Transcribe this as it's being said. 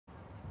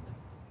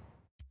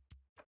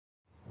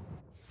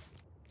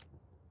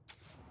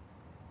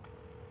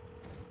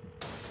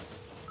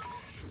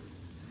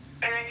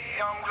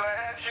I'm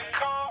glad you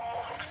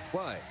called.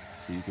 Why?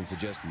 So you can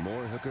suggest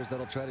more hookers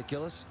that'll try to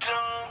kill us?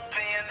 Don't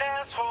be an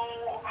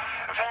asshole.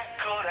 That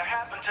could have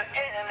happened to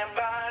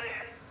anybody.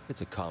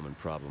 It's a common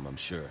problem, I'm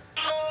sure.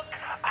 Look,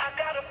 I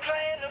got a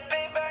plan to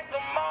pay back the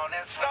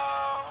morning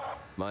star.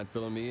 Mind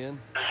filling me in?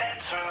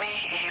 Let's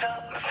meet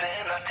up,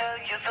 then I'll tell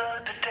you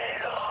the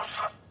details.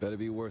 Better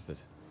be worth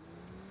it.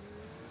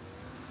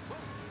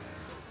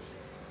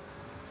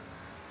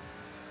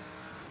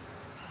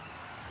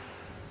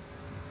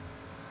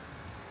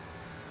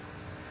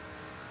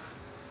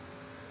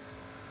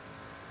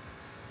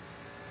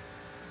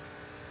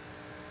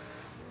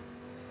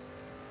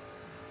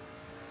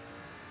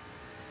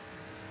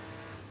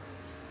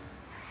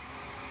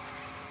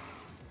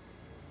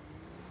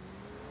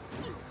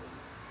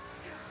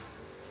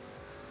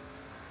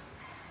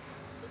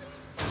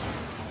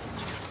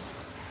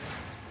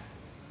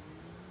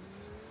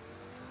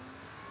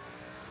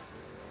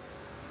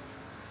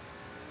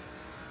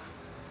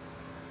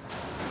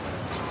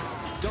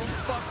 Don't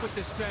fuck with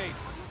the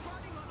Saints!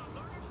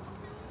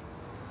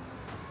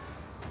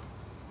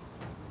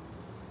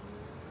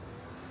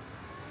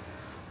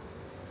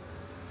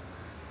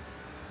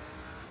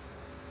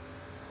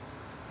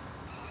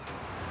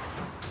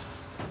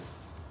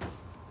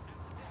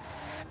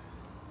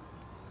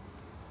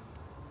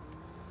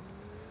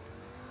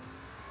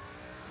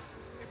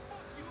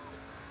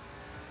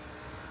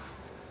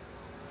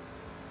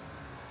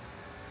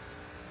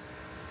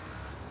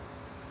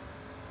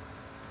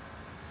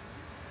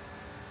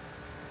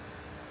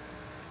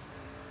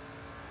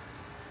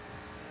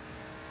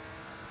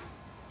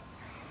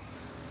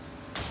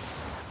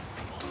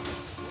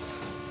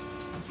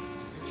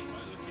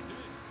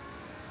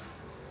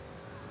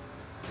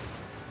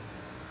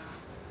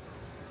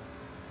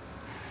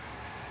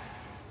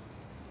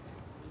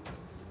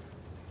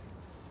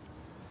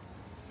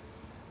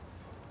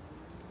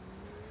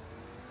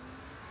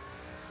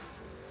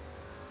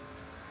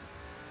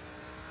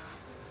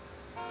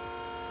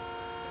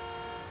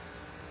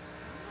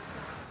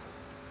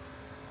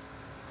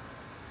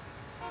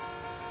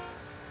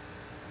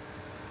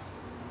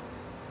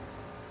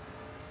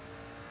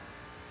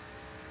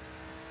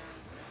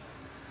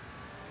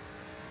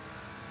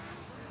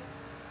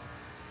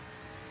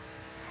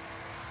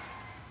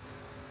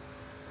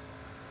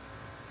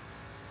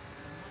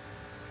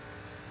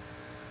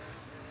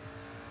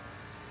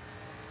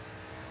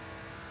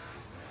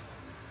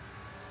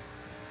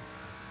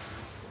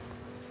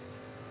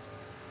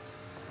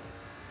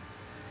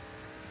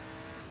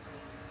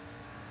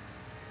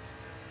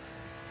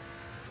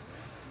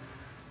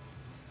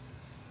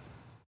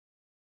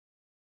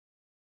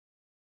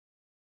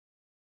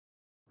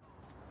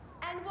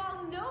 And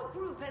while no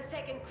group has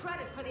taken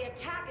credit for the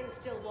attack in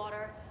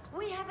Stillwater,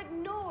 we have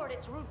ignored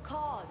its root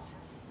cause.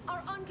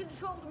 Our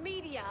uncontrolled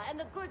media and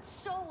the good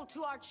soul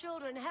to our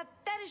children have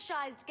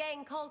fetishized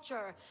gang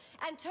culture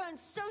and turned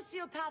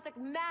sociopathic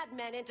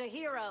madmen into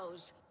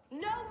heroes.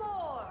 No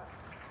more!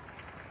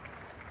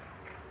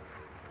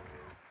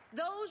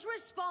 Those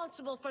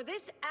responsible for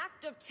this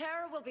act of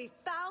terror will be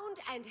found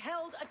and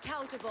held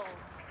accountable.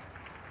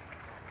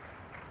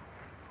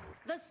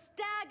 The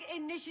Stag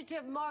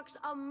Initiative marks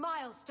a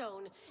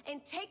milestone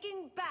in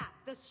taking back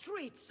the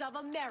streets of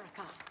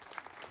America.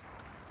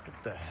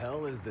 What the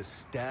hell is the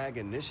Stag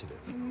Initiative?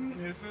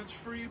 If it's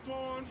free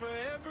porn for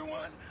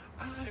everyone,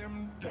 I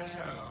am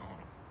down.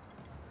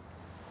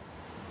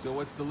 So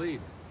what's the lead?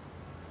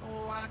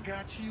 Oh, I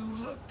got you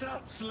hooked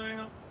up,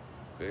 Slim.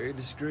 Very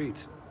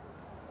discreet.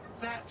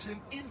 That's an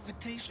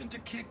invitation to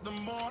kick the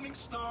Morning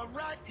Star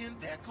right in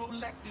their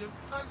collective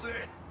pussy.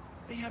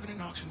 They have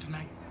an auction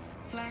tonight.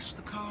 Flash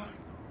the card.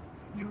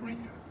 You're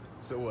in.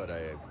 So what,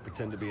 I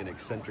pretend to be an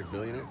eccentric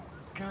millionaire?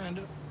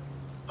 Kinda.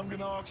 I'm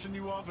gonna auction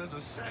you off as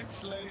a sex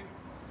slave.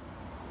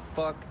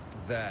 Fuck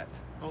that.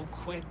 Oh,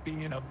 quit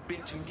being a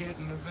bitch and get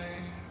in the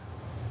van.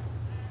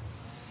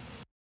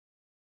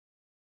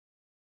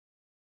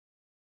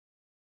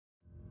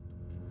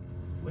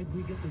 Where'd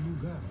we get the new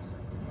girls?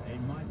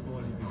 Ain't my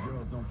fault if the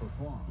girls don't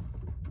perform.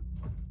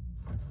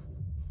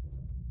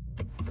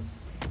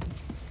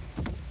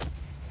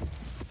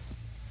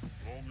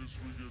 Long as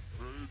we get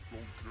paid,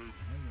 don't care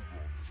who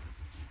runs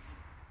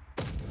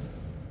it.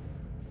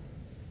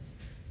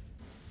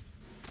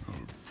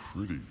 Oh,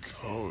 pretty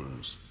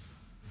colors.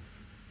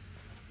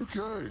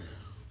 Okay,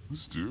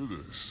 let's do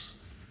this.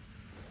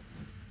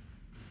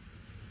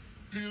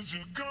 Here's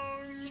your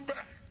guns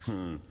back.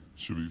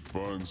 Should be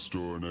fun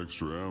storing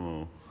extra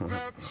ammo.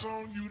 That's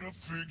on you to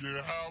figure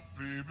out,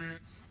 baby.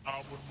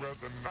 I would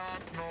rather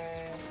not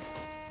know.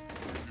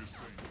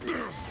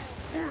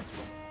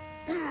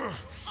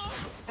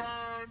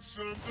 Find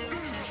something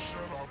to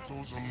shut off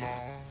those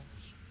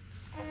alarms.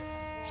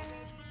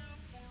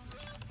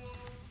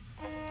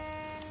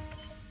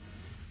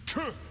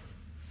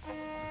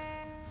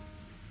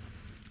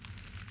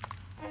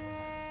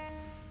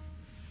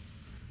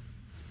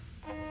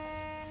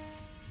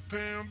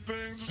 Damn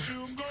things that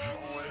you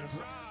going.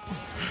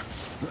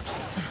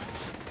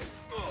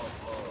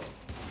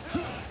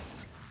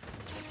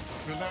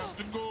 We'll have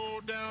to go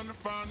down to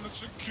find the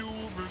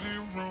security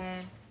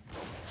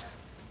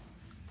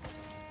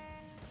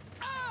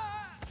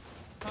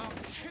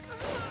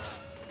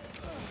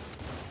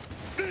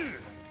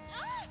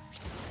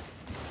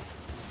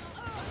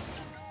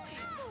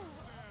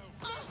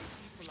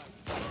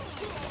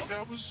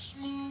That was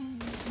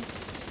smooth.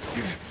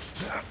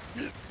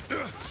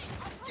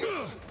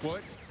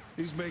 What?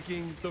 He's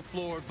making the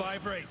floor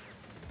vibrate.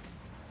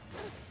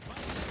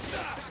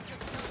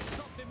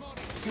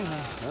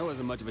 That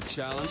wasn't much of a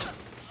challenge.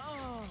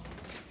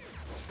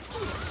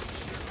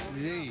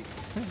 Z.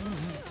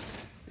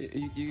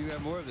 You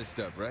got more of this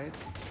stuff, right?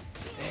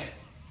 Man.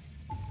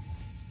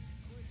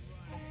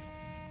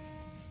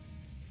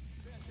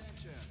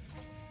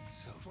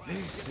 So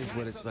this is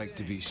what it's like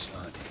to be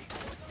Shawnee.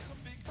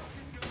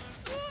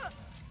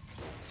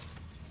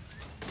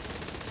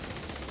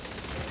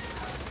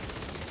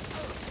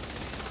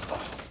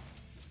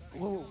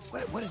 Whoa,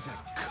 what is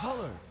that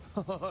color?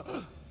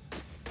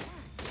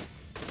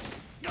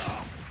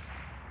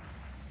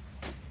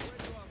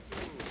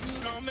 You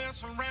don't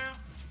mess around.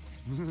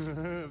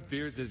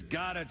 Pierce has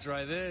gotta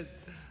try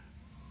this.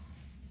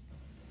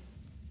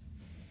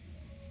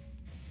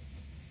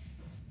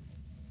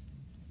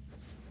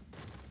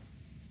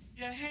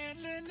 You're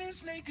handling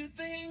this naked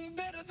thing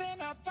better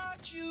than I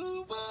thought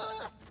you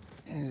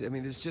would. I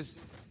mean, this just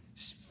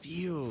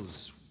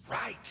feels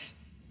right.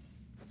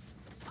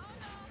 Oh no,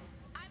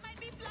 I might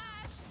be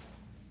flashed.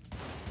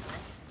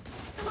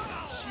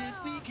 Shit,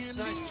 we can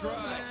Nice leave try.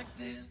 'em like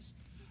this.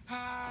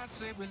 I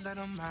say we let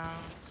 'em out.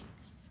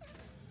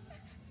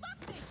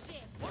 Fuck this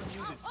shit.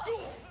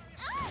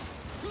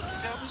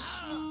 That was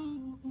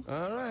smooth.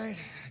 All right,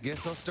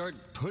 guess I'll start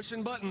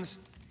pushing buttons.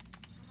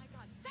 Oh my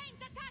god, Saint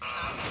attack!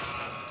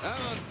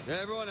 Come on,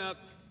 everyone up.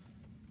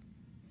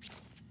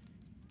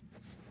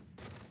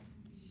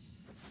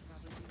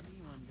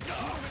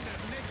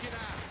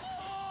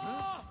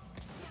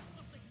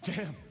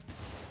 Damn,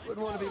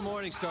 wouldn't want to be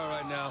Morningstar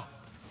right now.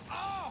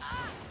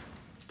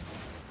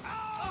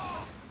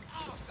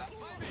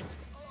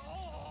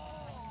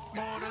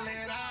 More to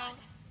let out.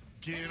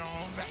 Get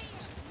on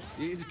that.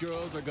 These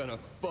girls are gonna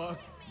fuck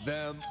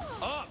them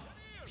up.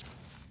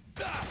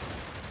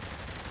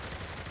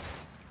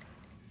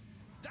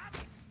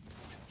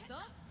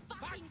 Those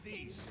fucking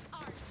things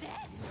are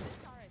dead.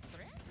 These are a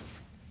threat?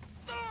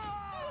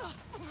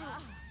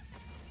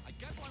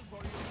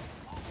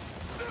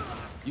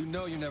 You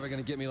know you're never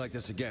gonna get me like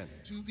this again.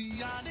 To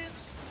be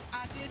honest,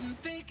 I didn't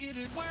think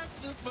it'd work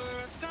the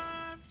first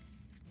time.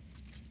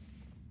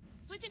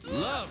 Switch it.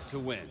 Love to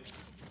win.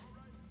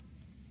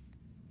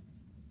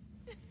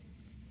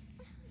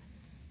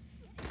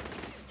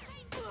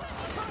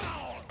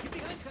 Get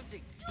behind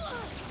something.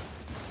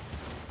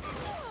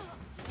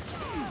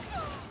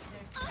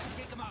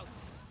 Take him out.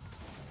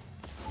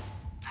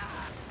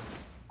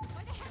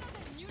 Why the hell are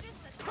the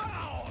nudists?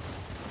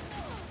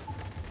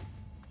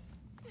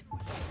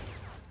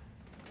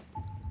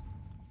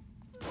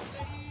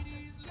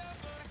 Ladies love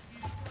a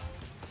hero.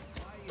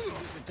 Why is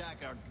this attack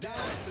our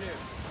damn clear?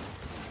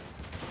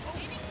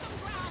 Gaining some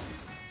ground.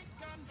 This ain't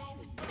got no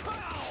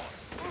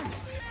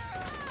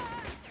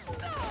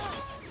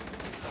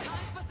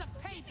Time for some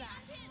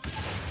payback.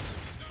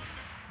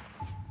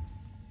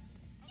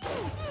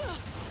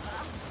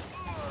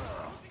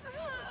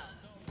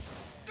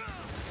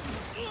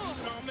 You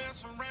don't mess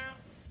around.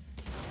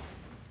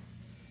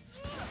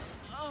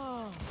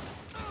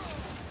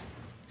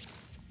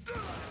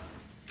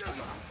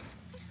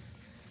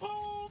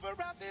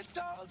 Over out these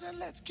doors and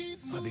let's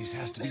keep moving. One of these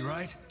has to be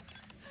right.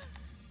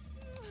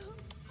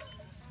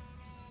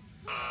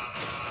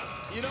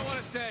 You don't want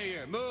to stay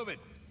here. Move it.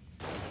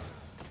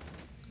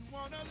 You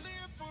wanna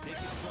live forever.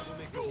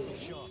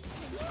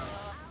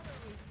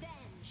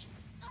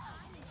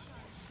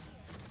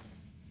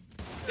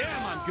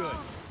 Damn, I'm good.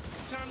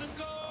 Time to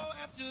go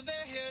after the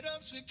head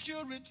of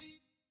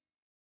security.